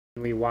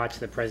we watch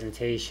the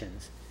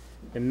presentations.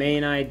 The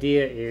main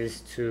idea is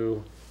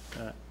to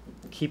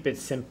keep it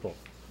simple.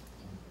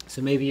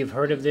 So maybe you've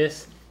heard of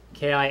this,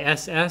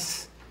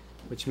 KISS,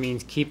 which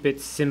means keep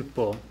it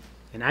simple.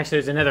 And actually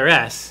there's another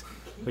S,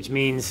 which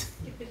means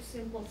keep it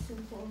simple,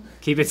 simple.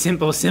 Keep it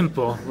simple,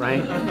 simple,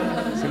 right?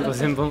 Simple,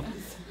 simple.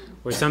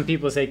 Or some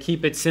people say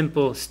keep it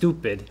simple,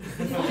 stupid.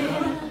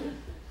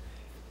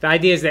 The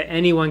idea is that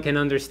anyone can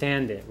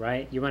understand it,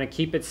 right? You want to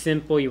keep it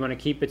simple, you want to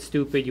keep it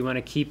stupid, you want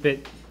to keep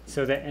it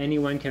so that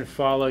anyone can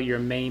follow your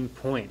main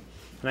point.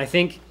 And I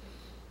think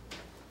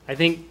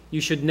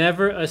you should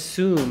never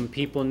assume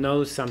people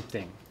know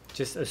something.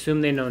 Just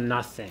assume they know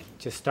nothing,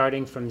 just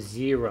starting from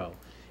zero.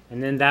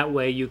 And then that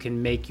way you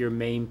can make your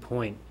main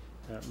point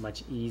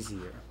much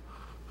easier.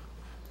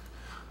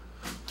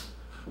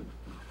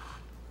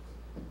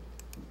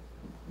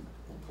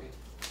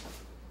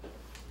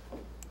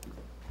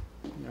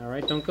 All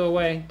right, don't go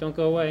away, don't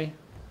go away.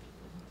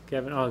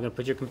 Kevin, oh, I'm going to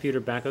put your computer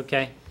back,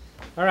 okay.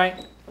 All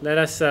right, let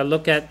us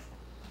look at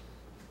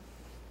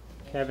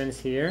Kevin's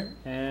here,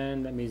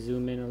 and let me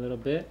zoom in a little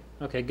bit.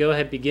 Okay, go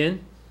ahead,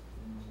 begin.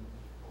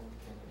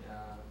 Okay,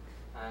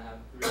 I have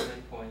three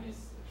main points: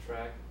 is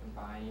track,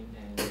 buying,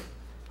 and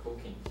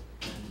cooking.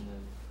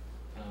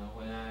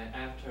 And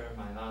after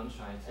my lunch,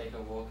 I take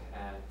a walk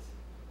at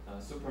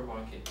a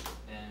supermarket,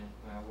 and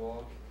when I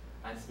walk,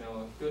 I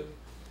smell a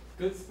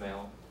good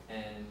smell,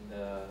 and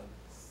the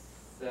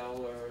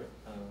seller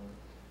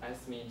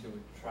asked me to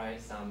try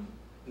some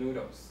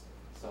noodles,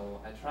 so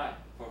I tried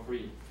for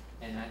free,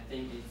 and I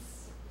think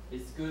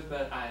it's good,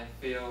 but I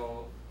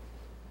feel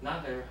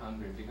not very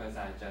hungry because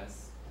I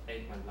just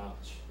ate my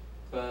lunch.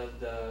 But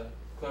the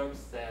clerk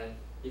said,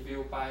 if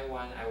you buy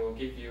one, I will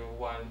give you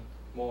one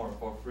more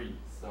for free.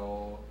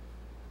 So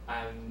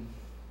I'm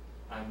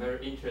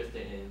very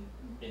interested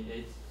in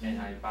it,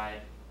 and I buy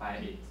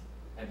it.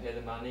 I pay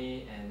the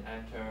money, and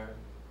after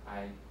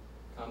I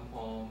come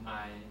home,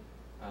 I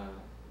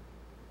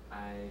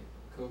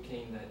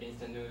cooking the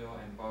instant noodle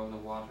and boil the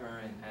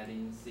water and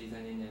adding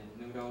seasoning and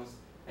noodles.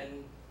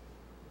 And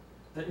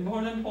the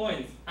important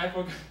point, I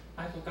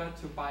forgot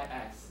to buy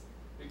eggs.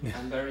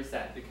 I'm very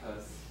sad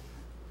because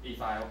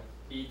if I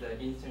eat the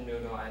instant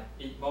noodle,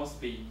 it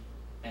must be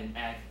an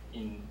egg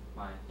in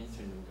my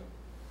instant noodle.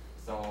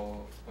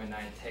 So when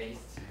I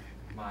taste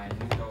my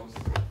noodles,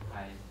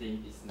 I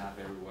think it's not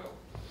very well.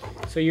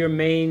 So your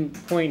main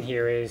point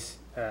here is,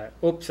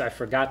 oops, I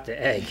forgot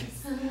the egg,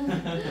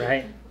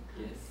 right?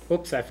 Yes.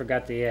 Oops, I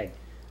forgot the egg.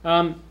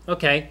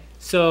 Okay,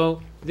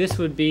 so this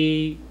would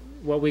be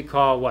what we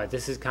call what?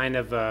 This is kind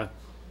of a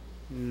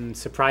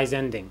surprise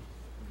ending,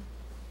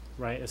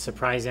 right? A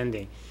surprise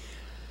ending.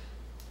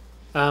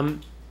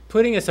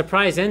 Putting a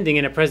surprise ending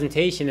in a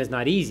presentation is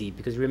not easy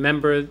because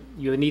remember,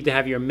 you need to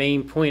have your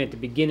main point at the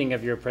beginning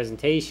of your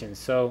presentation.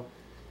 So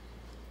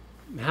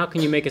how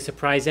can you make a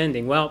surprise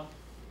ending? Well,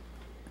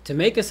 to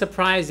make a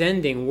surprise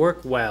ending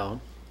work well,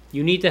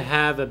 you need to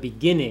have a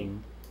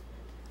beginning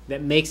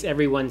that makes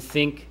everyone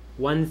think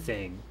one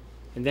thing,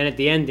 and then at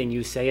the ending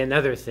you say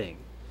another thing.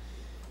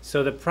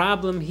 So the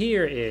problem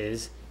here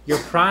is your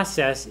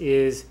process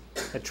is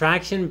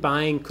attraction,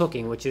 buying,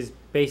 cooking, which is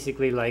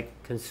basically like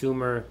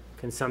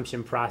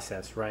consumption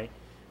process, right?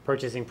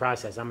 Purchasing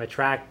process. I'm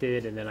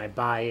attracted, and then I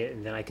buy it,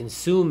 and then I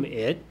consume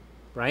it,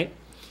 right?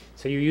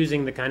 So you're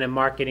using the kind of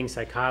marketing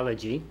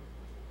psychology,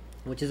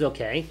 which is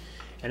okay.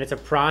 And it's a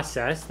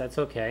process, that's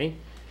okay.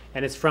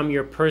 And it's from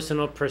your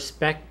personal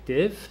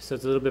perspective, so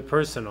it's a little bit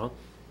personal.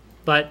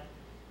 But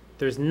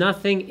there's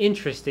nothing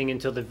interesting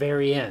until the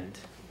very end,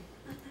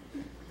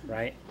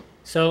 right?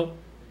 So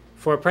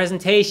for a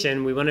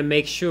presentation, we want to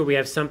make sure we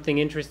have something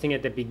interesting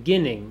at the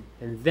beginning,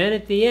 and then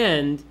at the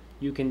end,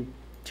 you can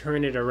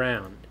turn it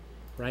around,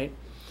 right?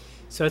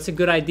 So it's a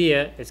good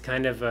idea. It's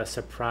kind of a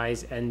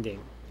surprise ending,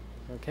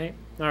 okay?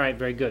 All right,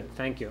 very good.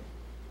 Thank you.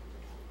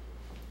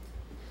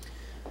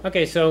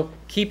 Okay, so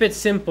keep it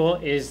simple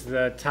is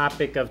the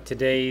topic of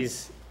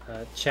today's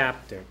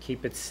chapter.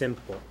 Keep it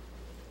simple.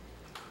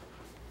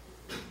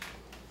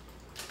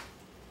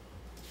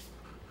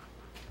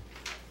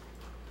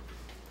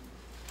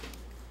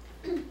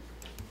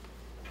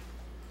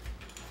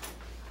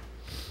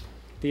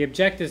 The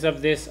objectives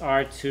of this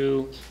are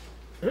to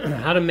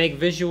how to make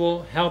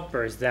visual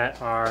helpers that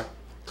are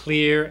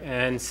clear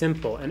and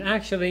simple. And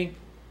actually,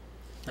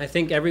 I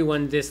think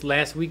everyone this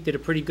last week did a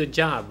pretty good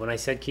job. When I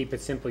said keep it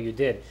simple, you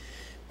did.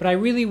 But I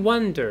really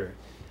wonder,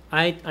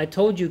 I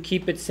told you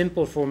keep it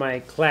simple for my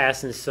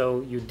class, and so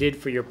you did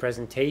for your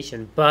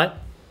presentation. But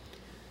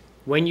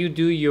when you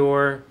do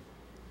your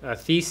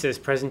thesis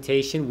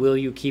presentation, will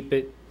you keep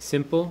it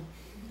simple?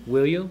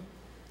 Will you?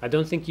 I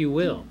don't think you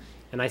will.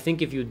 And I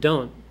think if you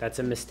don't, that's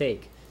a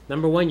mistake.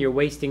 Number one, you're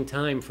wasting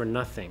time for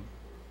nothing,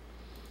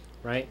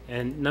 right?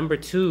 And number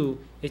two,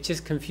 it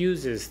just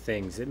confuses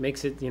things. It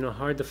makes it,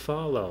 hard to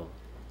follow,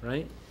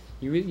 right?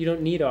 You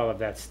don't need all of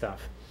that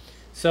stuff.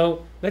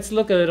 So let's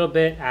look a little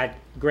bit at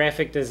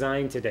graphic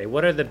design today.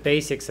 What are the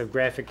basics of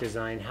graphic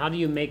design? How do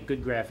you make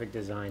good graphic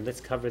design?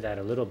 Let's cover that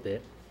a little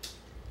bit.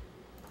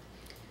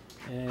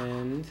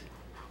 And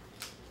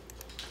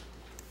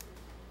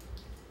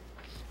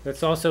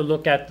Let's also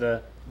look at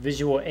the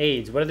visual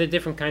aids. What are the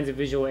different kinds of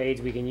visual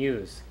aids we can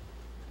use?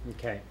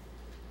 Okay.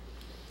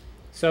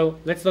 So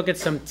let's look at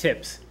some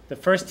tips. The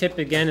first tip,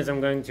 again, is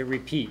I'm going to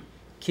repeat.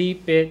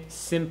 Keep it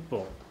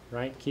simple,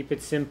 right? Keep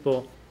it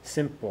simple,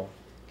 simple.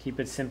 Keep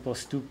it simple,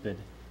 stupid.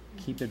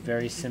 Keep it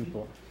very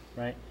simple,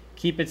 right?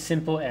 Keep it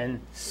simple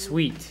and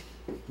sweet,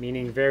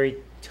 meaning very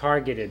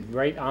targeted,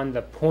 right on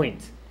the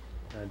point.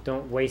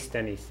 Don't waste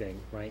anything,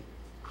 right?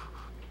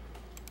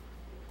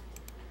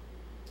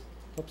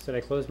 Oops, did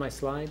I close my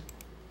slide?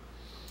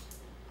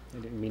 I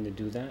didn't mean to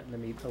do that. Let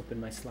me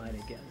open my slide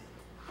again.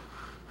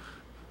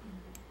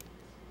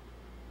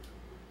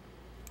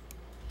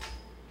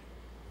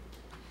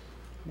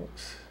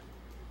 Whoops.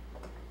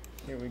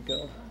 Here we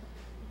go.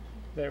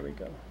 There we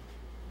go.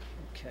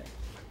 Okay.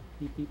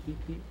 Beep, beep,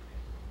 beep, beep.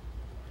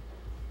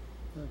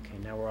 Okay,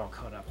 now we're all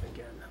caught up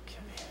again.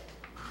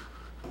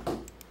 Okay.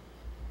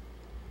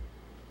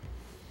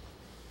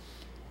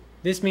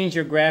 This means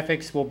your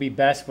graphics will be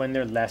best when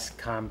they're less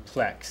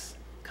complex.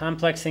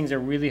 Complex things are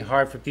really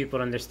hard for people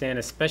to understand,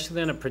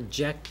 especially on a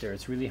projector.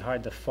 It's really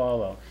hard to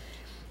follow.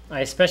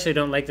 I especially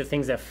don't like the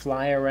things that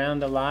fly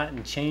around a lot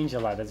and change a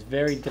lot. That's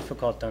very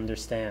difficult to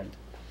understand.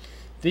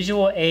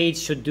 Visual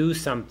aids should do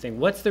something.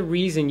 What's the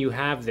reason you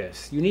have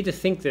this? You need to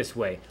think this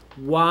way.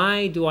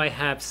 Why do I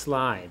have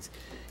slides?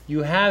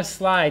 You have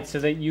slides so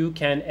that you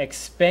can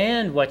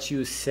expand what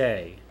you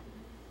say,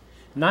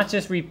 not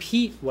just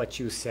repeat what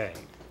you say.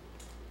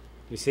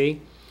 You see?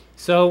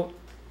 So,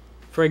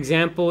 for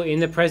example, in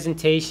the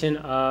presentation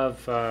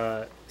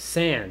of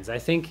sands, I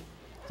think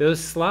those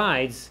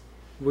slides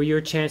were your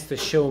chance to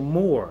show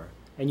more,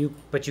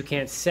 but you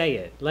can't say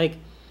it. Like,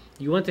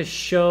 you want to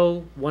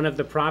show one of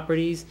the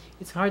properties,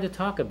 it's hard to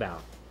talk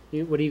about.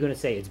 What are you going to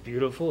say? It's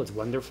beautiful, it's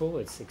wonderful,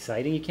 it's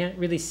exciting. You can't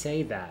really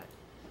say that,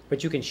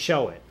 but you can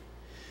show it.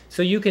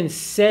 So you can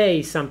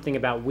say something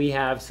about, we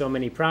have so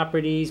many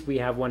properties, we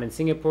have one in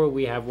Singapore,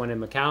 we have one in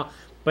Macau,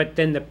 but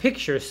then the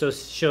picture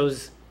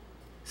shows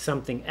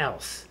something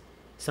else,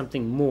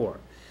 something more.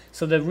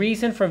 So the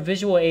reason for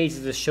visual aids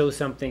is to show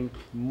something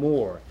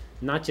more,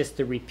 not just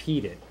to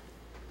repeat it.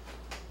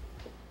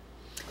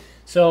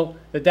 So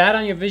the data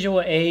on your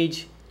visual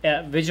aids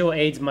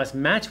must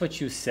match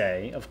what you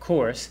say, of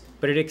course,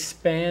 but it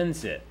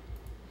expands it.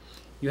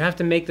 You have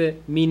to make the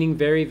meaning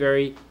very,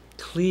 very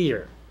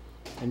clear.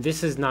 And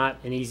this is not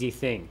an easy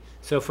thing.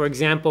 So for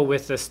example,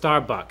 with the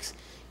Starbucks,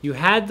 you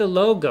had the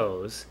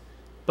logos,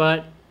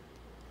 but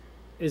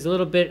it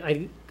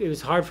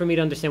was hard for me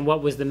to understand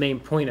what was the main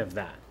point of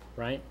that,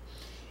 right?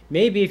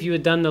 Maybe if you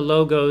had done the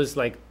logos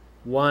like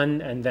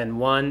one and then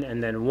one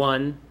and then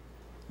one,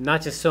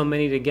 not just so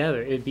many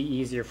together, it'd be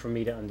easier for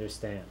me to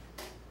understand.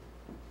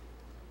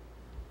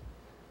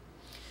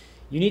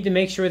 You need to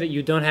make sure that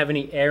you don't have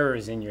any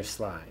errors in your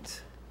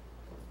slides,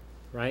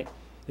 right?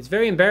 It's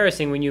very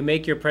embarrassing when you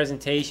make your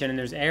presentation and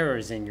there's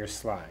errors in your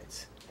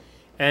slides.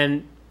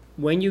 And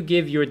when you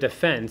give your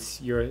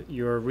defense,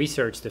 your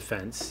research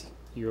defense,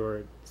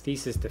 your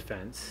thesis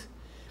defense,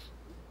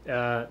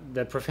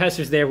 the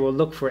professors there will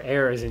look for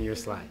errors in your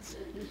slides.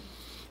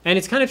 And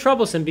it's kind of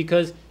troublesome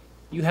because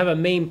you have a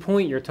main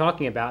point you're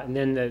talking about, and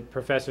then the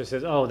professor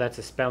says, oh, that's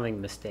a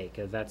spelling mistake,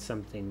 or that's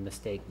something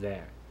mistake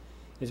there.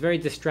 It's very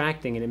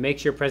distracting, and it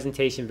makes your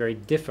presentation very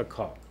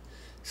difficult.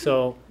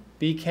 So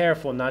be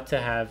careful not to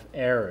have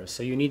errors.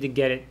 So you need to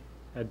get it,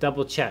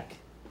 double check.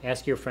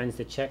 Ask your friends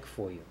to check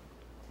for you.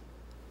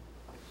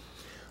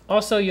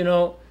 Also, you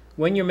know,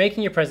 when you're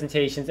making your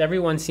presentations,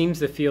 everyone seems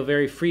to feel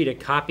very free to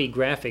copy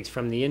graphics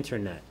from the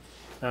internet.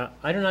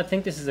 I do not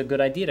think this is a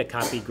good idea to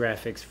copy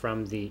graphics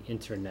from the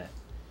internet.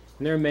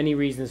 And there are many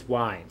reasons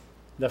why.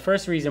 The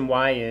first reason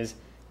why is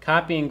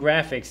copying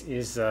graphics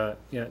is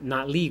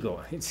not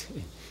legal.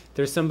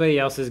 There's somebody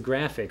else's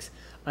graphics,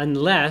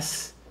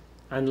 unless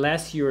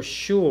you're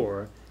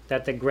sure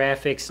that the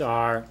graphics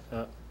are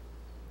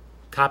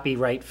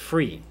copyright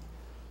free.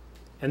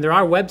 And there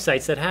are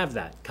websites that have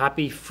that,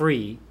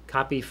 copy-free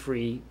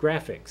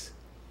graphics.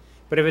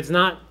 But if it's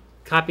not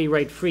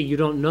copyright free, you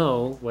don't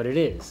know what it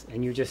is,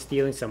 and you're just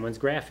stealing someone's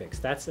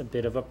graphics. That's a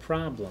bit of a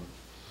problem.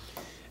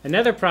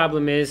 Another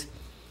problem is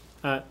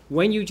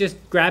when you just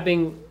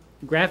grabbing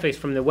graphics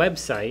from the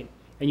website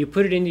and you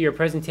put it into your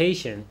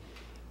presentation,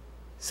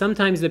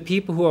 sometimes the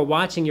people who are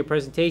watching your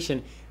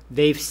presentation,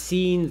 they've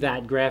seen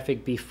that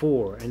graphic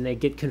before and they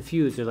get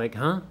confused. They're like,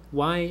 huh?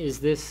 Why is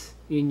this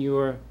in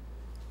your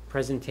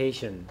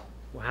presentation?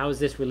 How is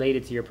this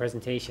related to your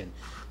presentation?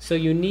 So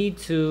you need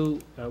to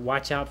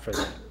watch out for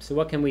that. So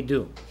what can we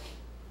do?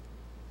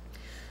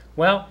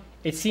 Well,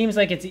 it seems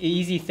like it's an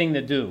easy thing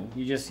to do.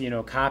 You just,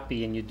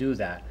 copy and you do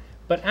that.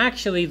 But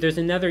actually, there's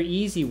another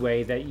easy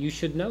way that you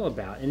should know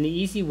about. And the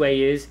easy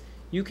way is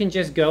you can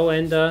just go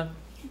and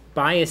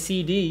buy a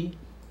CD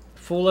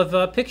full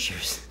of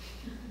pictures.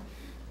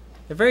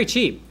 They're very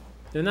cheap.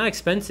 They're not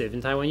expensive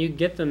in Taiwan. You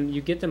get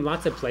them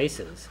lots of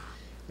places.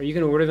 Or you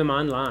can order them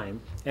online.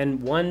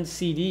 And one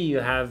CD, you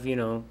have,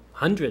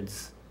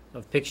 hundreds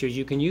of pictures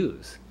you can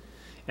use.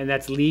 And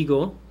that's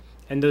legal.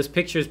 And those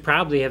pictures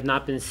probably have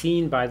not been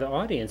seen by the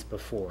audience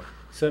before.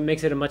 So it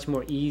makes it a much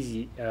more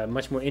easy,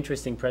 much more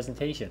interesting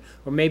presentation.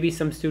 Or maybe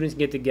some students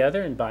get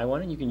together and buy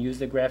one, and you can use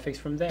the graphics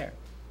from there.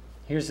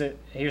 Here's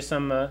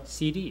some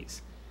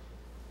CDs.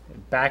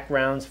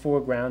 Backgrounds,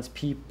 foregrounds,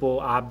 people,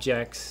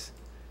 objects,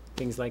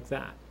 things like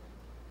that,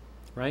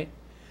 right?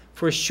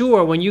 For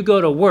sure, when you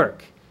go to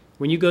work,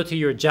 when you go to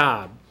your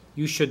job,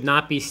 you should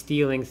not be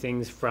stealing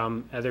things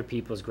from other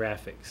people's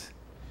graphics.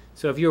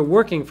 So if you're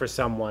working for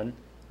someone,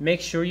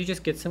 make sure you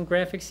just get some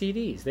graphic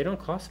CDs. They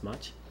don't cost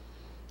much.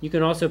 You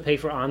can also pay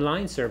for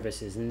online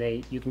services, and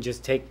you can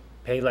just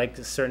pay like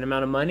a certain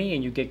amount of money,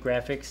 and you get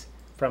graphics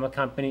from a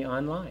company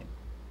online.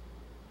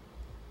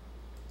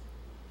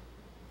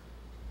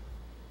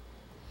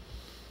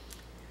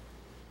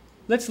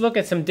 Let's look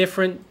at some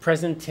different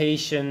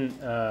presentation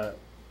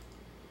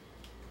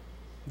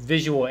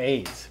visual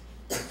aids.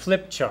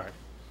 Flip chart.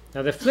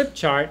 Now the flip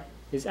chart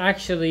is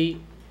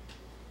actually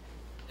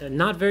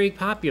not very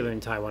popular in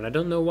Taiwan. I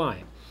don't know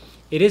why.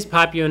 It is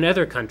popular in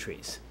other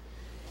countries.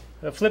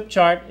 A flip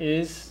chart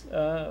is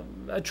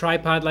a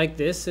tripod like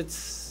this.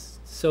 It's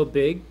so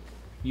big,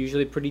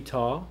 usually pretty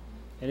tall,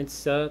 and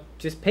it's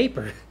just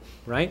paper,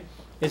 right?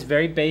 It's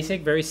very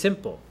basic, very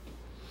simple.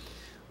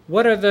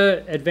 What are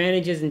the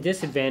advantages and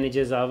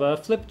disadvantages of a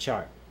flip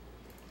chart?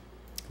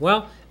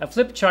 Well, a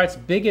flip chart's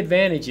big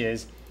advantage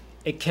is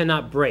it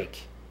cannot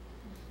break.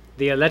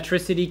 The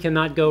electricity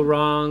cannot go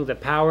wrong, the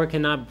power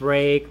cannot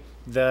break,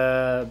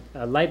 the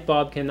light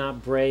bulb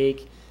cannot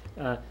break.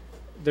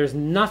 There's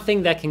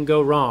nothing that can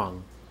go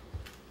wrong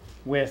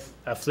with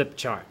a flip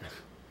chart.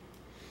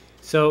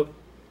 So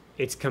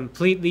it's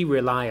completely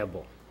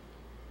reliable,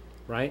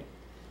 right?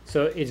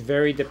 So it's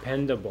very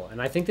dependable.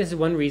 And I think this is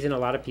one reason a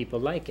lot of people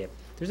like it.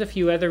 There's a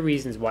few other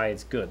reasons why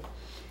it's good.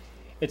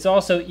 It's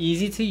also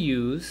easy to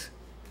use,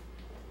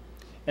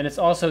 and it's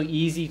also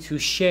easy to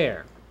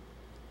share.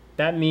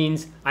 That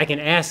means I can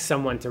ask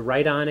someone to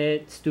write on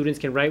it, students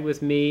can write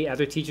with me,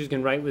 other teachers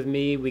can write with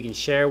me, we can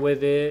share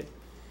with it.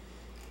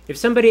 If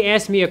somebody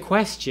asks me a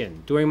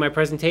question during my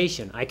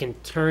presentation, I can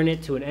turn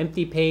it to an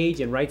empty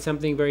page and write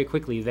something very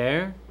quickly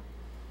there,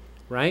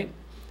 right?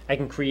 I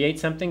can create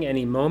something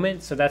any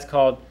moment, so that's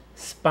called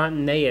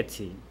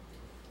spontaneity.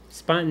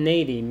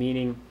 Spontaneity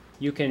meaning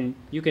you can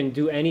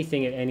do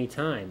anything at any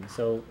time,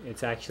 so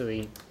it's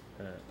actually,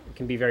 it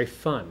can be very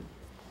fun.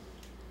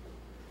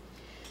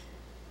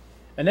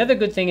 Another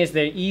good thing is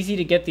they're easy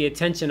to get the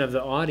attention of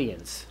the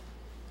audience.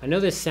 I know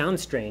this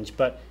sounds strange,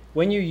 but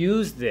when you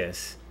use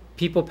this,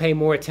 people pay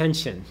more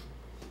attention.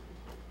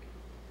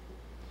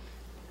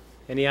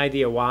 Any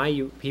idea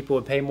why people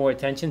would pay more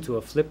attention to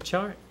a flip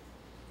chart?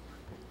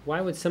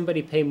 Why would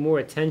somebody pay more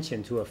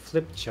attention to a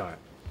flip chart?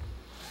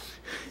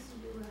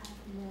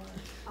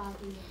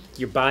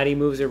 Your body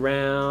moves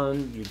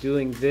around, you're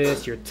doing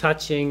this, you're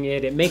touching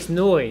it, it makes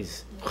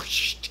noise,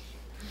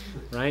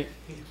 right?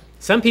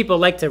 Some people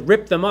like to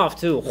rip them off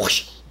too,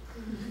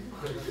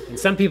 and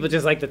some people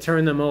just like to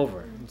turn them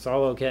over. It's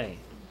all okay.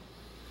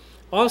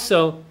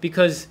 Also,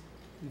 because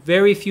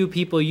very few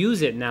people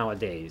use it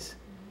nowadays,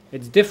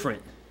 it's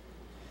different.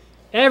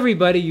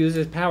 Everybody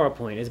uses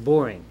PowerPoint, it's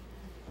boring.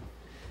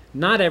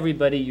 Not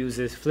everybody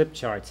uses flip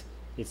charts,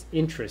 it's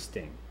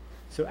interesting.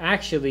 So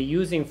actually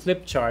using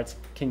flip charts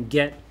can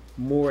get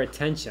more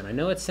attention. I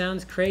know it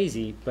sounds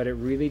crazy, but it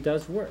really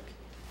does work.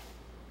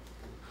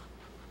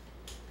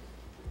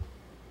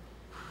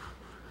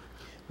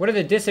 What are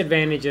the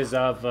disadvantages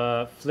of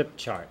a flip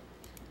chart?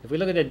 If we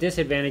look at the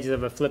disadvantages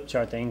of a flip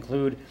chart, they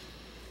include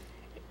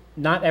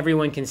not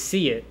everyone can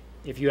see it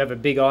if you have a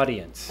big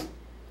audience,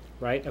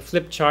 right? A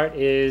flip chart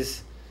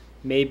is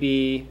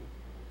maybe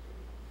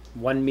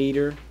 1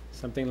 meter,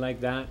 something like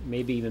that,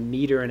 maybe even 1.5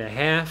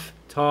 meters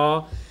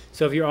tall.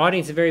 So if your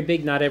audience is very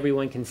big, not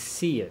everyone can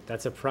see it.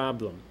 That's a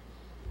problem.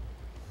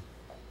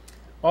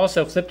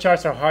 Also, flip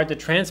charts are hard to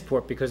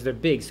transport because they're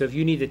big. So if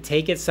you need to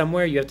take it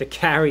somewhere, you have to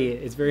carry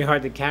it. It's very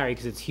hard to carry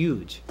because it's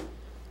huge,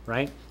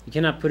 right? You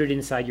cannot put it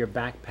inside your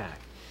backpack.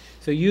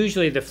 So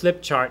usually the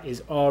flip chart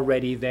is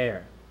already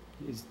there.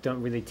 You just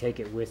don't really take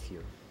it with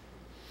you.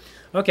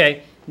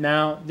 Okay,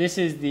 now this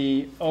is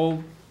the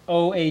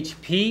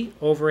OHP,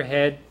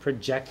 overhead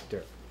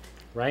projector,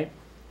 right?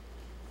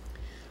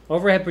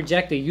 Overhead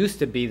projector used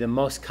to be the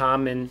most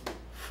common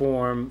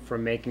form for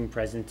making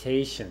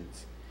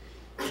presentations.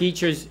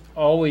 Teachers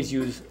always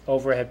use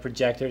overhead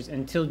projectors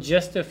until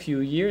just a few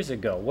years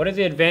ago. What are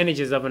the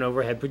advantages of an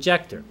overhead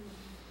projector?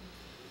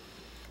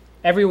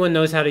 Everyone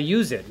knows how to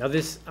use it. Now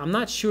this, I'm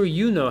not sure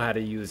you know how to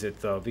use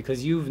it though,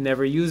 because you've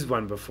never used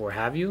one before,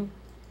 have you?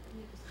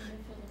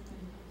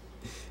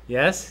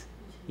 Yes?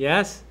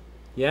 Yes?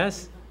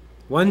 Yes?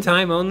 One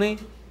time only?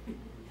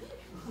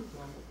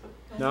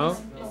 No?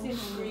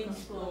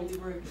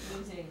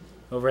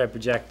 Overhead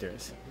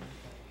projectors.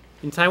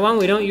 In Taiwan,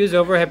 we don't use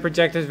overhead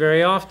projectors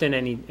very often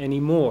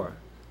anymore,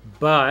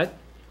 but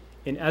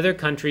in other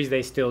countries,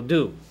 they still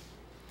do.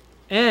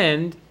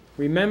 And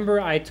remember,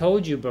 I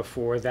told you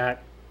before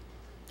that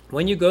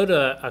when you go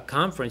to a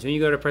conference, when you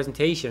go to a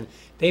presentation,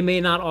 they may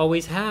not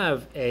always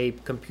have a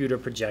computer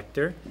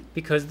projector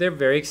because they're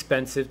very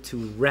expensive to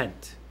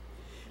rent.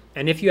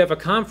 And if you have a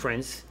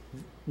conference,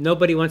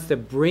 nobody wants to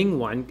bring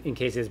one in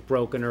case it's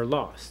broken or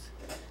lost.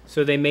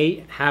 So they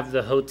may have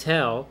the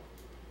hotel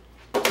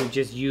to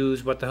just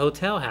use what the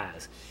hotel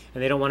has.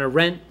 And they don't want to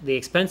rent the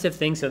expensive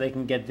thing, so they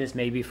can get this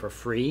maybe for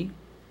free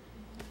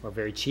or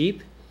very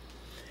cheap.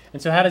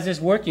 And so how does this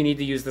work? You need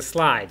to use the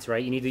slides,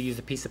 right? You need to use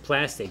a piece of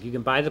plastic. You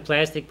can buy the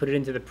plastic, put it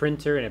into the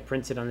printer, and it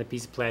prints it on the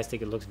piece of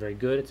plastic. It looks very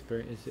good.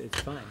 It's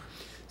fine.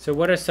 So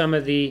what are some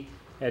of the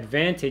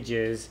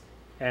advantages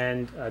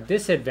and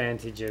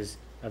disadvantages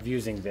of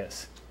using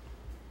this?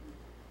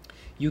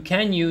 You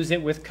can use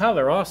it with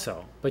color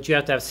also, but you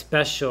have to have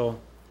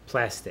special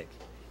plastic.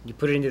 You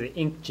put it into the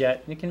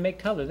inkjet, and it can make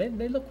color.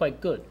 They look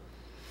quite good.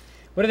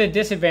 What are the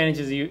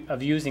disadvantages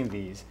of using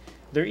these?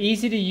 They're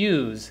easy to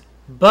use,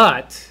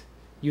 but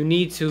you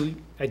need to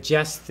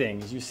adjust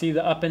things. You see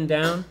the up and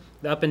down?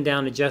 The up and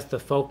down adjust the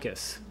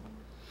focus.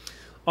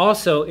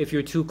 Also, if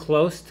you're too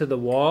close to the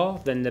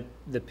wall, then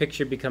the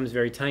picture becomes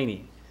very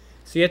tiny.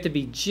 So you have to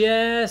be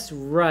just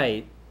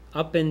right,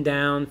 up and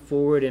down,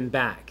 forward and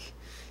back,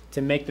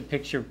 to make the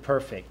picture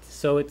perfect.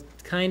 So it's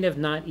kind of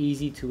not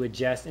easy to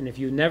adjust, and if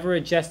you never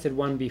adjusted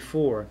one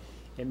before,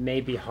 it may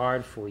be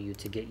hard for you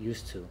to get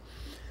used to.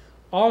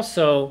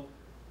 Also,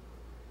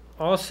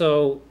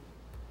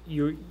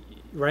 you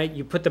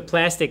put the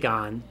plastic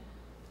on,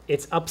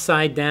 it's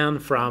upside down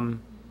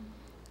from,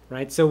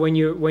 right? So when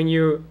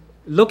you're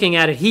looking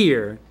at it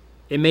here,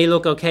 it may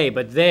look okay,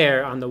 but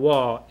there on the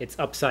wall, it's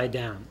upside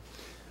down,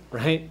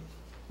 right?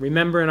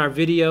 Remember in our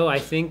video, I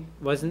think,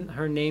 wasn't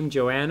her name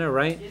Joanna,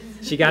 right?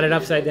 She got it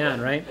upside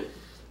down, right?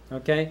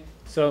 Okay,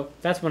 so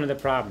that's one of the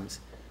problems.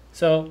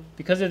 So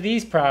because of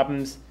these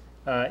problems,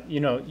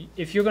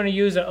 if you're going to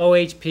use an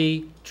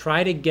OHP,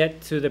 try to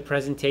get to the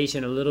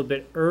presentation a little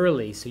bit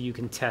early so you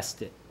can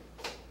test it.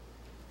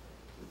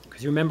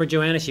 Because you remember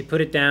Joanna, she put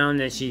it down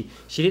and she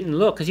didn't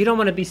look, because you don't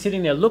want to be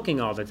sitting there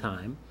looking all the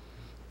time,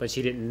 but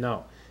she didn't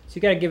know. So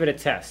you got to give it a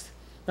test.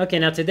 Okay,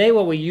 now today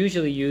what we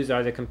usually use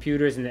are the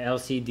computers and the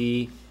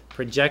LCD.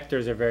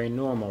 Projectors are very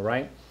normal,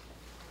 right?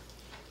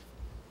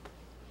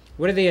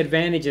 What are the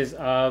advantages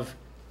of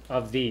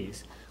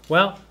these?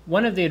 Well,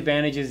 one of the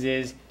advantages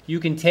is you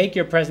can take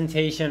your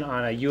presentation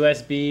on a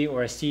USB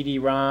or a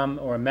CD-ROM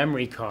or a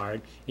memory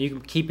card, and you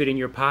can keep it in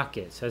your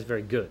pocket. So that's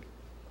very good,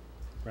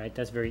 right?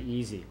 That's very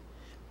easy.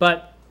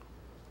 But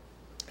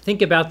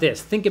think about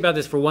this. Think about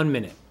this for 1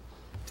 minute.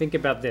 Think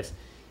about this.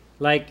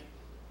 Like,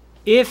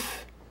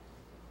 if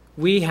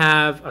we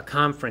have a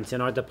conference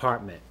in our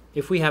department,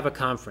 if we have a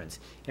conference,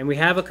 and we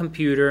have a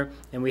computer,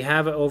 and we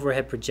have an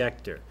overhead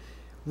projector,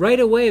 right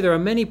away there are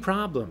many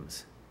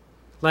problems.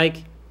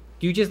 Like,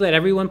 do you just let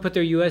everyone put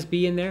their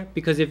USB in there?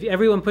 Because if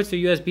everyone puts their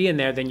USB in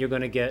there, then you're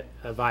going to get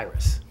a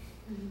virus,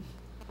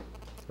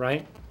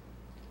 right?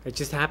 It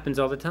just happens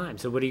all the time.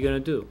 So what are you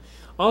going to do?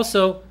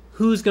 Also,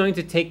 who's going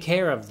to take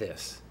care of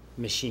this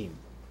machine?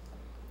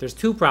 There's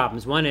two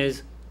problems. One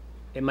is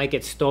it might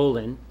get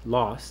stolen,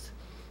 lost.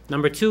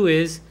 Number two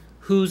is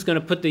who's going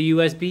to put the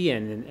USB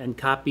in and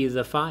copy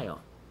the file,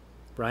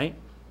 right?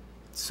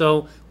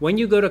 So when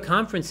you go to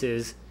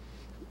conferences,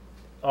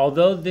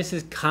 although this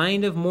is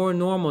kind of more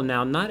normal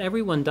now, not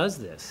everyone does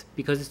this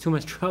because it's too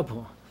much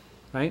trouble,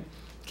 right?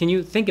 Can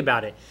you think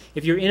about it?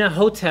 If you're in a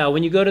hotel,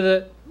 when you go to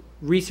the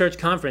research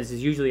conference,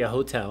 it's usually a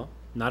hotel,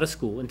 not a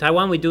school. In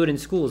Taiwan, we do it in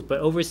schools, but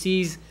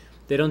overseas,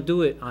 they don't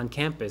do it on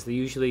campus. They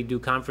usually do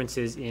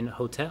conferences in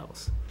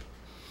hotels.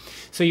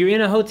 So you're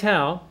in a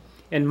hotel,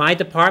 and my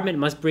department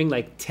must bring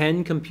like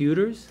 10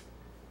 computers.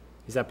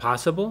 Is that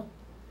possible?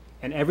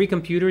 And every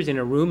computer is in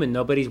a room and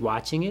nobody's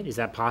watching it. Is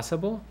that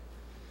possible?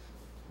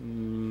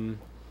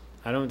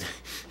 I don't,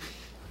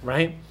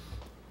 right?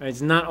 It's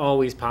not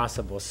always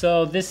possible.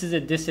 So this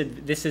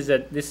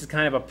is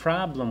kind of a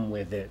problem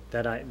with it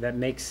that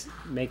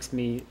makes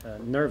me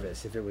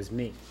nervous if it was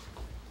me.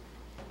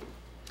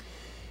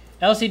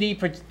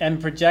 LCD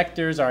and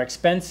projectors are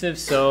expensive,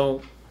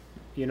 so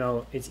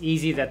it's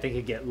easy that they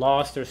could get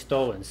lost or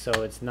stolen. So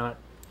it's not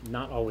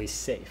always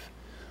safe.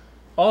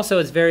 Also,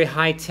 it's very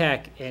high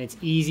tech and it's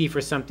easy for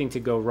something to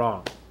go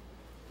wrong,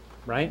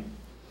 right?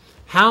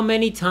 How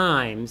many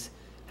times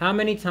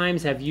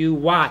have you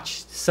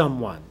watched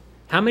someone?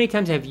 How many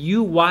times have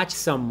you watched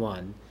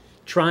someone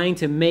trying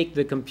to make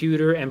the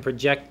computer and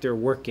projector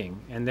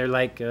working? And they're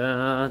like,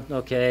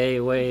 okay,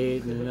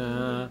 wait,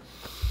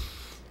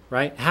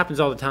 right? It happens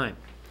all the time.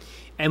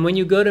 And when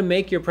you go to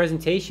make your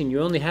presentation,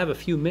 you only have a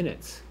few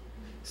minutes.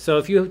 So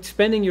if you're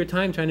spending your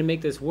time trying to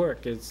make this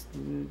work, it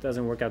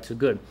doesn't work out too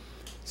good.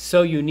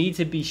 So you need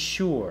to be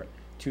sure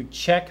to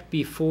check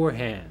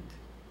beforehand,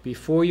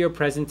 before your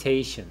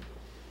presentation.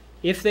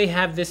 If they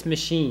have this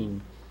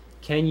machine,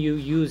 can you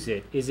use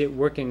it? Is it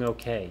working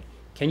okay?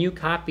 Can you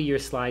copy your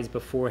slides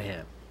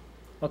beforehand?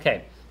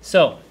 Okay,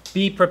 so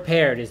be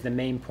prepared is the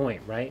main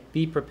point, right?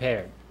 Be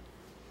prepared.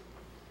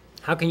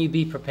 How can you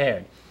be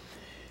prepared?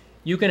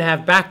 You can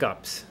have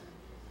backups.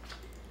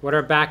 What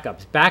are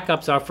backups?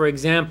 Backups are, for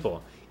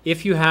example,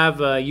 if you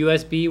have a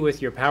USB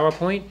with your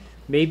PowerPoint,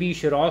 maybe you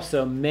should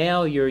also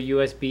mail your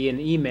USB and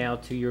email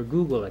to your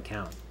Google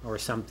account or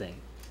something,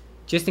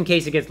 just in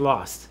case it gets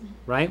lost,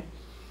 right?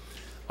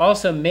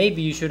 Also,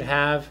 maybe you should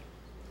have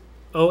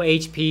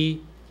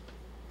OHP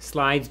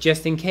slides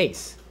just in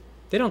case.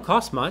 They don't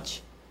cost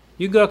much.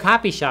 You go to a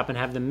copy shop and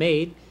have them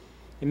made.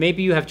 And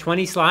maybe you have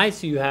 20 slides,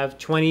 so you have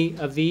 20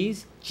 of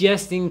these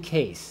just in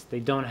case they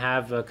don't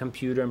have a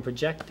computer and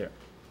projector.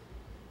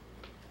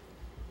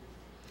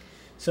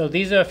 So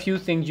these are a few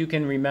things you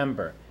can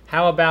remember.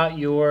 How about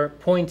your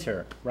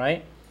pointer,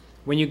 right?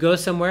 When you go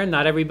somewhere,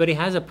 not everybody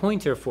has a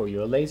pointer for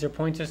you, a laser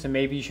pointer, so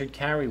maybe you should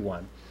carry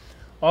one.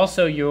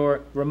 Also,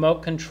 your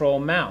remote control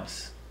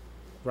mouse,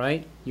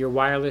 right? Your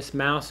wireless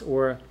mouse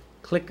or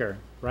clicker,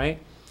 right?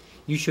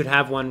 You should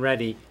have one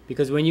ready,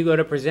 because when you go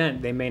to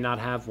present, they may not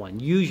have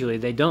one. Usually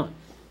they don't.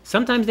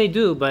 Sometimes they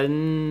do, but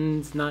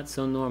it's not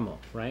so normal,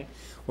 right?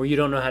 Or you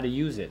don't know how to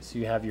use it, so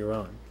you have your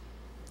own.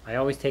 I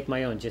always take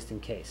my own just in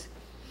case.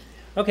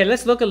 Okay,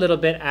 let's look a little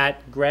bit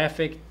at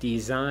graphic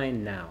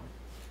design now.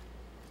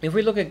 If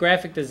we look at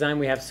graphic design,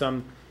 we have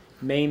some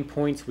main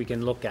points we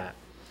can look at.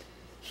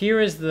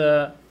 Here is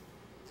the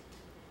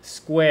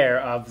square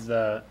of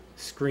the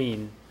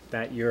screen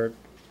that you're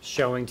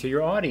showing to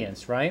your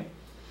audience, right?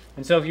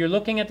 And so if you're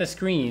looking at the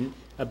screen,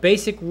 a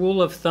basic rule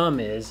of thumb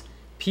is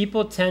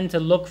people tend to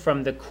look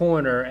from the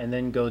corner and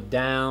then go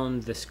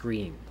down the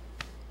screen,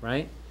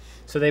 right?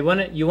 So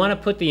you want to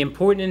put the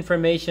important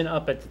information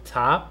up at the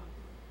top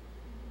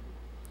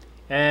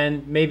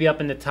and maybe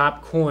up in the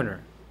top corner.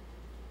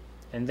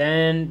 And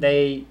then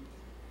they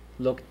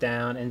look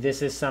down, and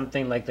this is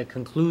something like the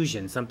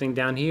conclusion, something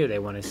down here they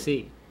want to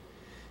see.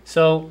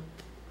 So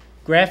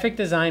graphic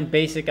design,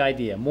 basic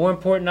idea. More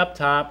important up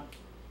top,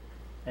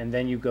 and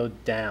then you go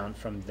down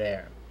from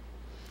there.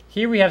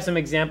 Here we have some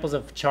examples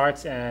of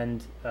charts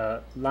and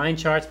line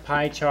charts,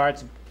 pie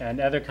charts, and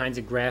other kinds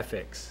of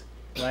graphics,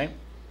 right?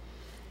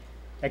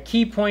 A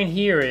key point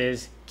here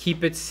is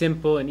keep it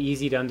simple and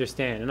easy to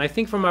understand. And I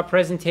think from our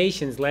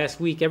presentations last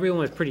week,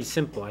 everyone was pretty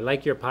simple. I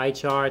like your pie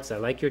charts. I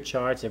like your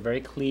charts. They're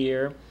very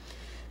clear.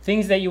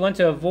 Things that you want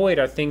to avoid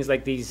are things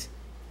like these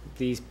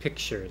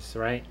pictures,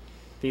 right?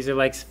 These are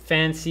like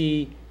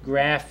fancy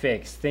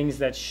graphics, things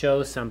that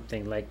show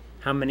something like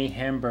how many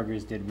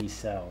hamburgers did we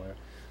sell,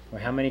 or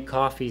how many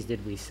coffees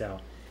did we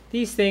sell.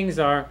 These things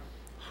are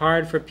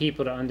hard for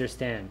people to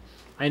understand.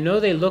 I know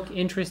they look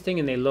interesting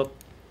and they look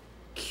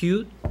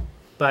cute,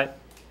 but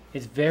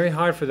it's very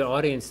hard for the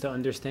audience to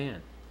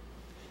understand.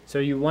 So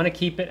you want to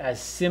keep it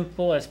as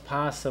simple as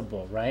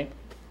possible, right?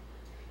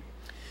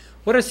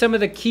 What are some of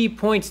the key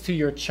points to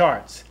your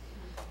charts?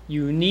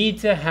 You need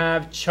to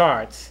have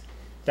charts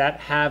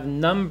that have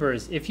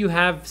numbers. If you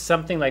have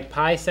something like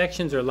pie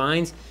sections or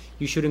lines,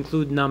 you should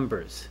include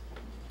numbers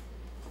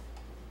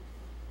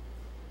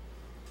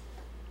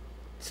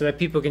so that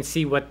people can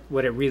see what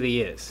it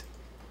really is.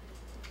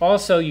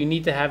 Also, you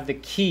need to have the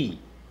key.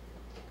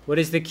 What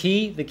is the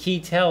key? The key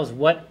tells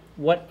what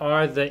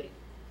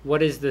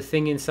is the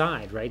thing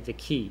inside, right? The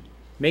key.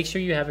 Make sure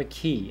you have a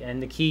key,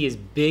 and the key is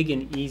big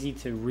and easy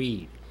to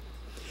read.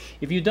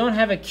 If you don't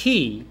have a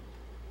key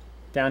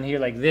down here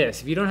like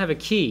this, if you don't have a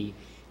key,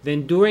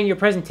 then during your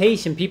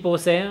presentation, people will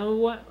say,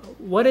 oh,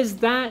 what is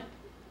that?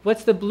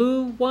 What's the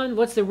blue one?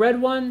 What's the red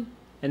one?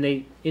 And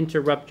they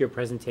interrupt your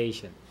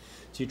presentation.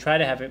 So you try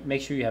to have it,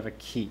 make sure you have a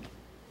key.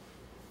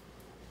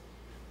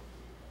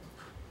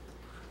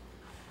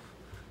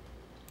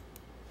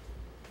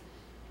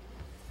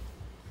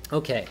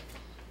 Okay,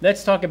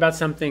 let's talk about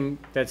something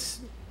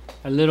that's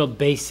a little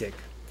basic.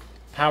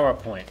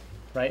 PowerPoint,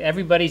 right?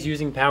 Everybody's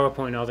using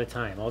PowerPoint all the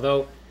time.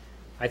 Although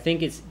I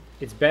think it's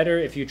better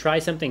if you try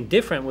something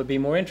different, would be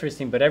more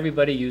interesting, but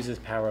everybody uses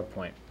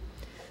PowerPoint.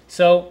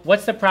 So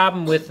what's the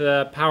problem with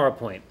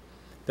PowerPoint?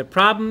 The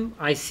problem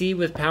I see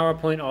with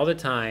PowerPoint all the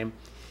time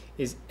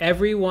is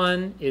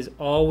everyone is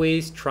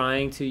always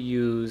trying to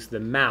use the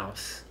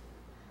mouse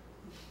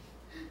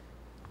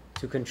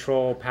to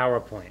control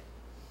PowerPoint.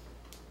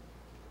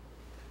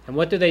 And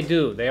what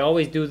do? They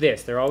always do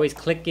this. They're always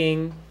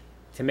clicking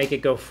to make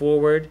it go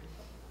forward,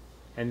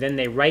 and then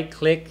they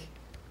right-click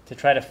to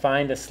try to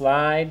find a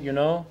slide, you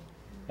know,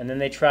 and then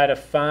they try to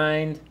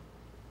find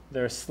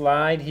their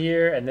slide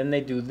here, and then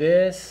they do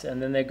this,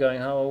 and then they're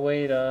going, oh,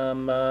 wait,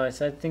 so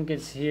I think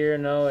it's here,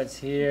 no, it's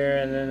here,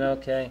 and then,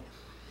 okay,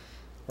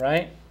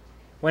 right?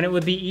 When it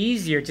would be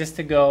easier just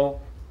to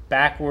go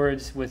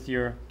backwards with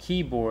your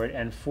keyboard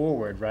and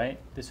forward, right?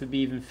 This would be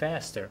even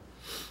faster.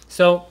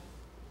 So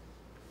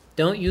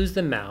don't use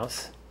the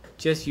mouse,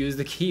 just use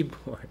the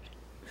keyboard,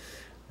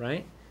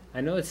 right?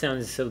 I know it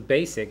sounds so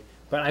basic,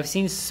 but I've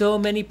seen so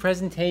many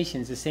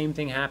presentations, the same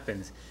thing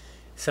happens.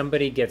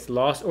 Somebody gets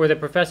lost, or the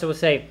professor will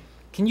say,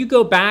 can you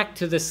go back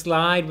to the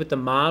slide with the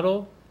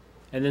model?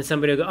 And then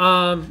somebody will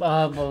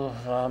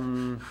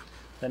go,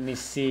 let me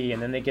see.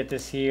 And then they get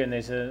this here, and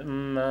they say,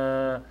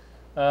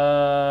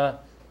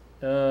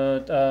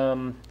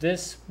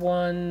 this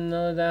one,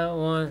 no, that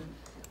one.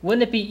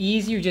 Wouldn't it be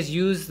easier just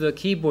use the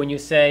keyboard and you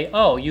say,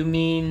 oh, you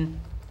mean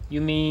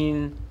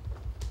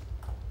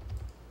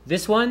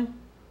this one?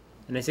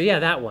 And they say, yeah,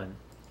 that one.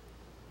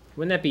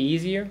 Wouldn't that be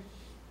easier?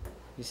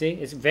 You see,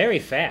 it's very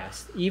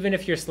fast. Even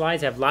if your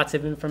slides have lots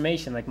of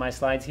information, like my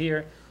slides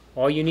here,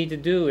 all you need to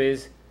do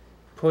is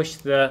push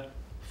the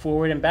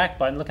forward and back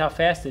button. Look how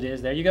fast it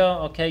is. There you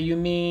go. Okay, you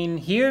mean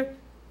here?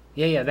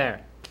 Yeah, yeah,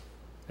 there.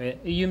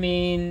 You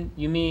mean,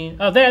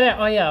 oh, there.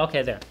 Oh, yeah,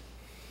 okay, there.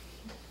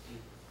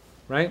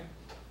 Right?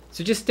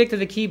 So just stick to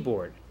the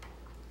keyboard,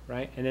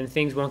 right? And then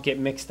things won't get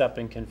mixed up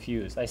and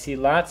confused. I see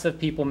lots of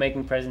people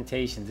making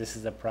presentations. This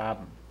is a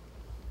problem.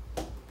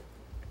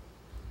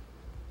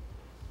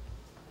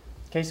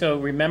 Okay, so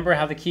remember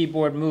how the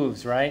keyboard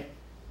moves, right?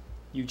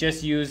 You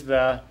just use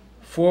the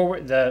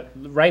forward, the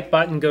right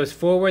button goes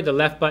forward, the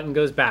left button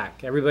goes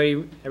back.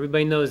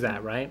 Everybody knows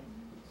that, right?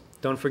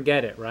 Don't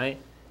forget it, right?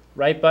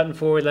 Right button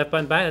forward, left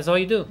button back, that's all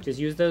you do. Just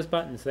use those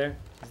buttons there,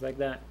 just like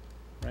that,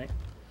 right?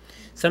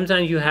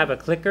 Sometimes you have a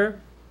clicker,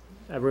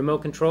 a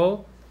remote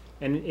control,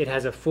 and it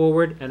has a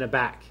forward and a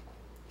back.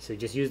 So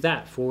just use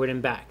that, forward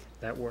and back.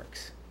 That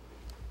works.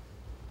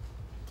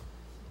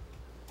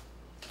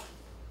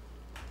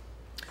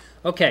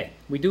 Okay,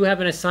 we do have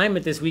an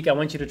assignment this week I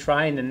want you to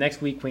try, and the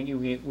next week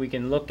we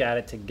can look at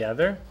it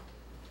together.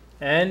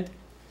 And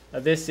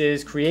this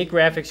is create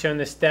graphics showing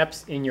the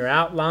steps in your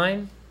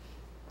outline.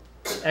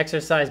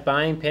 Exercise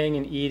buying, paying,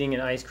 and eating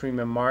an ice cream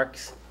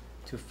remarks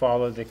to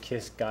follow the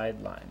KISS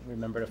guideline.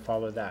 Remember to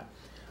follow that.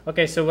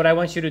 Okay, so what I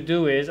want you to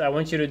do is I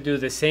want you to do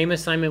the same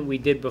assignment we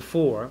did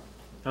before,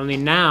 only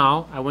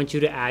now I want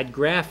you to add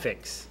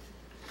graphics,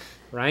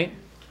 right?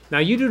 Now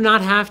you do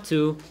not have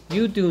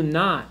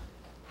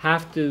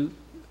to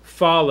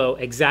follow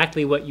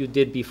exactly what you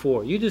did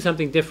before. You do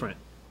something different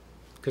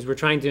because we're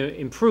trying to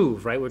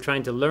improve, right? We're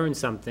trying to learn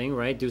something,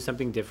 right? Do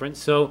something different.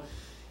 So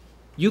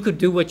you could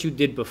do what you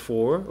did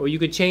before, or you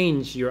could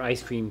change your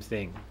ice cream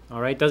thing,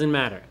 all right? Doesn't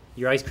matter,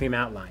 your ice cream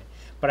outline.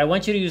 But I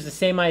want you to use the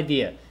same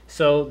idea.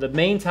 So the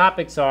main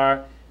topics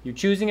are you're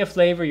choosing a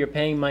flavor, you're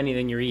paying money,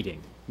 then you're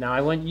eating. Now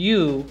I want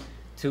you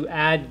to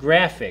add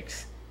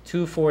graphics,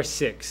 2, 4,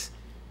 6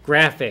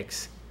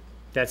 graphics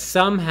that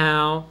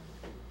somehow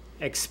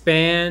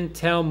expand,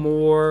 tell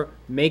more,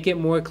 make it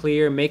more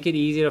clear, make it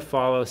easy to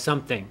follow,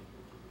 something.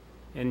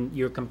 And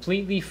you're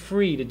completely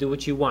free to do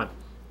what you want.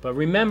 But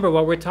remember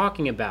what we're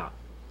talking about,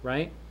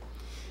 right?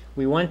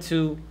 We want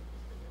to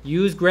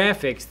use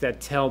graphics that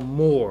tell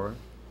more,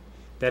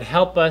 that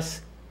help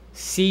us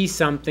see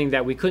something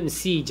that we couldn't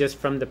see just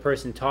from the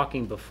person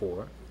talking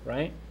before,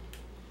 right?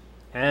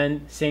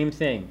 And same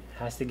thing,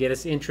 has to get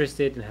us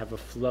interested and have a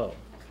flow.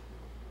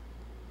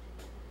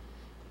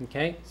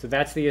 Okay, so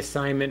that's the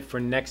assignment for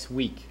next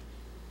week.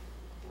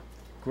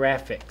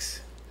 Graphics.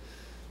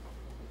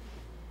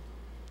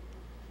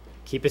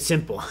 Keep it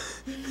simple.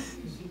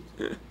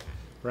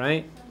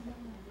 Right?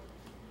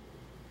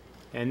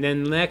 And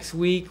then next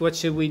week, what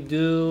should we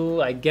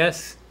do? I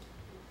guess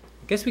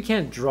we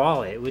can't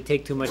draw it. It would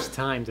take too much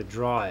time to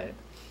draw it.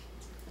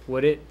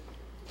 Would it?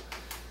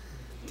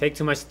 Take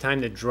too much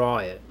time to draw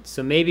it.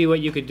 So maybe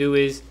what you could do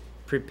is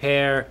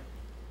prepare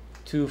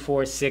 2,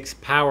 4, 6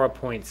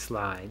 PowerPoint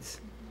slides.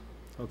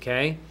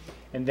 Okay?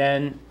 And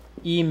then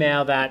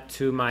email that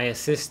to my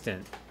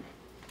assistant.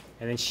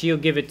 And then she'll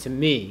give it to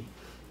me.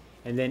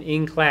 And then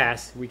in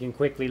class, we can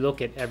quickly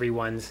look at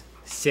everyone's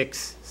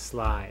 6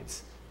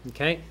 slides.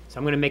 Okay? So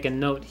I'm going to make a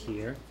note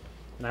here.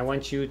 And I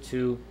want you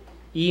to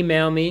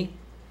email me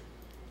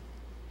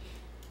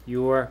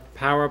your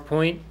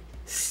PowerPoint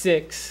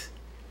 6.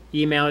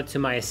 Email it to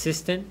my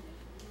assistant.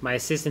 My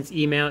assistant's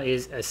email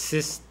is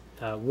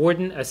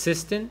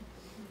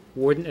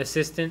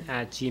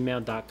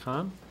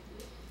wardenassistant@gmail.com.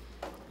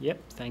 Yep,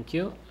 thank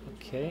you.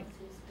 Okay.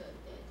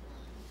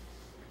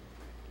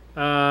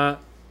 Why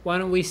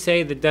don't we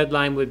say the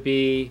deadline would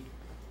be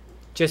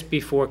just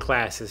before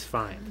class is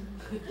fine.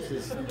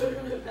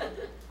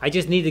 I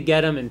just need to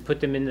get them and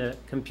put them in the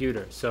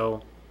computer.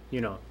 So,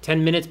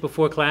 10 minutes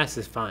before class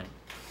is fine.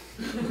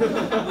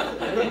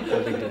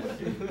 No big deal.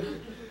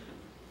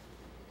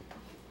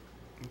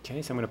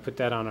 Okay, so I'm going to put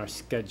that on our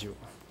schedule.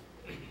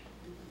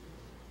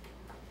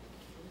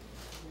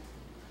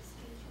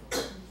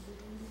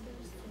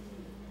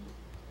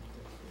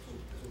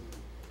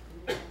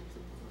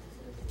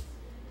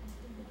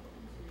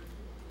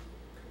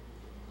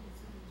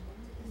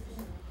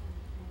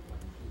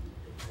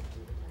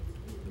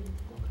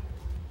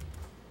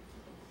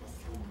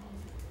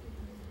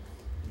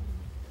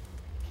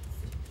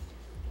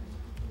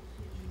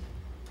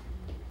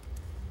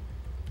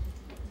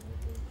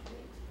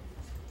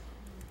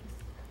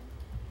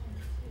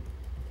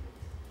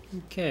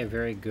 Okay,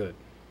 very good.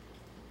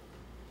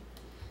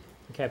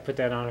 Okay, I put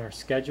that on our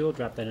schedule,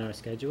 drop that on our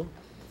schedule.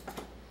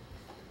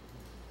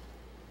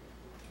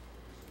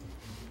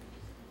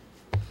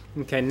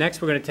 Okay,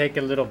 next we're going to take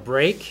a little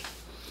break.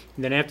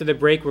 And then after the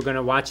break, we're going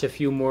to watch a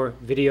few more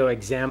video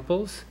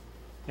examples.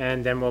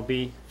 And then we'll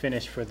be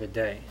finished for the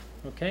day.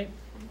 Okay,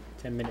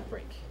 10-minute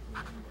break.